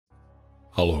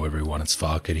Hello everyone, it's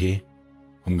Farket here.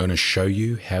 I'm going to show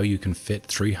you how you can fit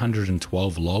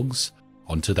 312 logs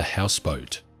onto the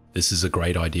Houseboat. This is a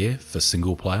great idea for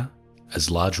single player,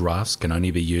 as large rafts can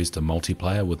only be used in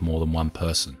multiplayer with more than one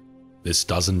person. This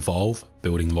does involve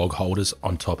building log holders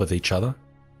on top of each other.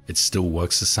 It still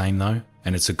works the same though,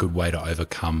 and it's a good way to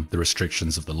overcome the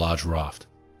restrictions of the large raft.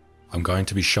 I'm going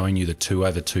to be showing you the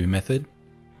 2/2 method,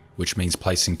 which means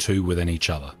placing two within each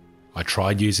other. I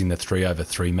tried using the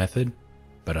 3/3 method,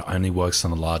 but it only works on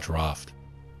a large raft.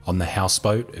 On the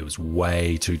Houseboat, it was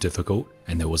way too difficult,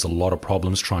 and there was a lot of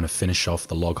problems trying to finish off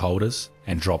the log holders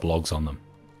and drop logs on them.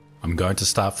 I'm going to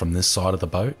start from this side of the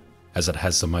boat, as it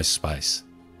has the most space.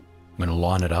 I'm going to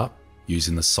line it up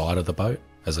using the side of the boat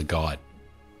as a guide.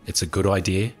 It's a good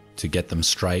idea to get them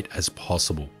straight as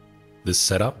possible. This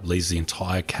setup leaves the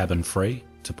entire cabin free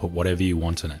to put whatever you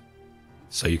want in it.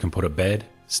 So you can put a bed,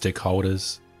 stick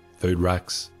holders, food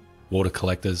racks, water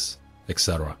collectors,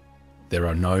 etc. There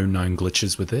are no known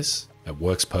glitches with this. It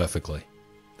works perfectly.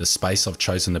 The space I've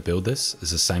chosen to build this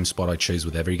is the same spot I choose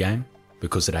with every game,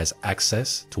 because it has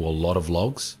access to a lot of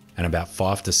logs and about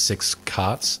 5 to 6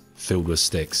 carts filled with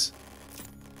sticks.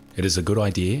 It is a good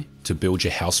idea to build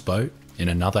your houseboat in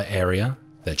another area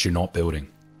that you're not building,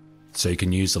 so you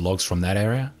can use the logs from that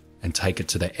area and take it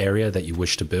to the area that you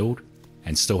wish to build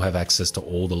and still have access to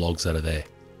all the logs that are there.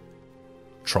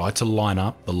 Try to line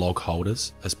up the log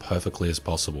holders as perfectly as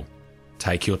possible.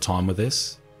 Take your time with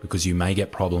this, because you may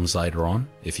get problems later on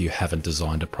if you haven't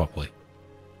designed it properly.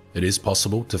 It is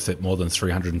possible to fit more than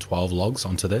 312 logs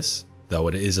onto this, though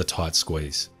it is a tight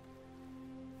squeeze.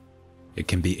 It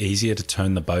can be easier to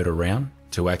turn the boat around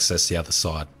to access the other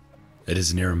side. It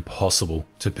is near impossible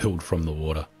to build from the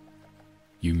water.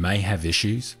 You may have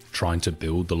issues trying to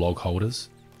build the log holders,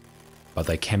 but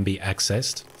they can be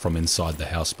accessed from inside the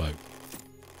houseboat.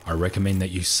 I recommend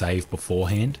that you save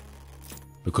beforehand,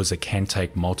 because it can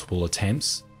take multiple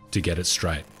attempts to get it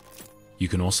straight. You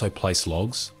can also place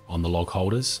logs on the log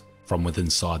holders from within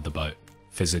inside the boat.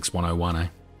 Physics 101, eh?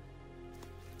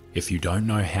 If you don't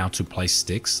know how to place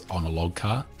sticks on a log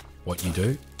cart, what you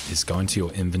do is go into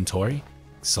your inventory,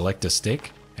 select a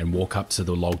stick, and walk up to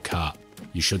the log cart.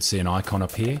 You should see an icon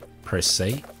up here, press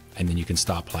C, and then you can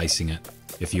start placing it.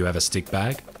 If you have a stick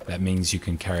bag, that means you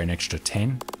can carry an extra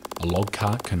 10. A log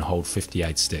cart can hold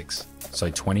 58 sticks, so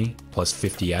 20 plus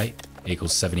 58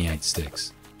 equals 78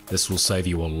 sticks. This will save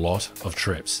you a lot of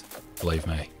trips, believe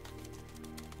me.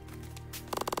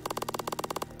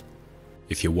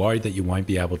 If you're worried that you won't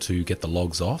be able to get the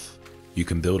logs off, you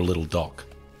can build a little dock.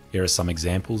 Here are some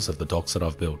examples of the docks that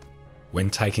I've built.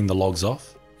 When taking the logs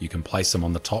off, you can place them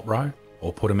on the top row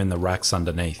or put them in the racks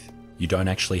underneath. You don't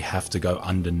actually have to go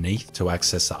underneath to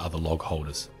access the other log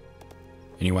holders.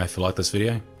 Anyway, if you like this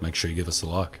video, make sure you give us a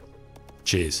like.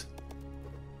 Cheers.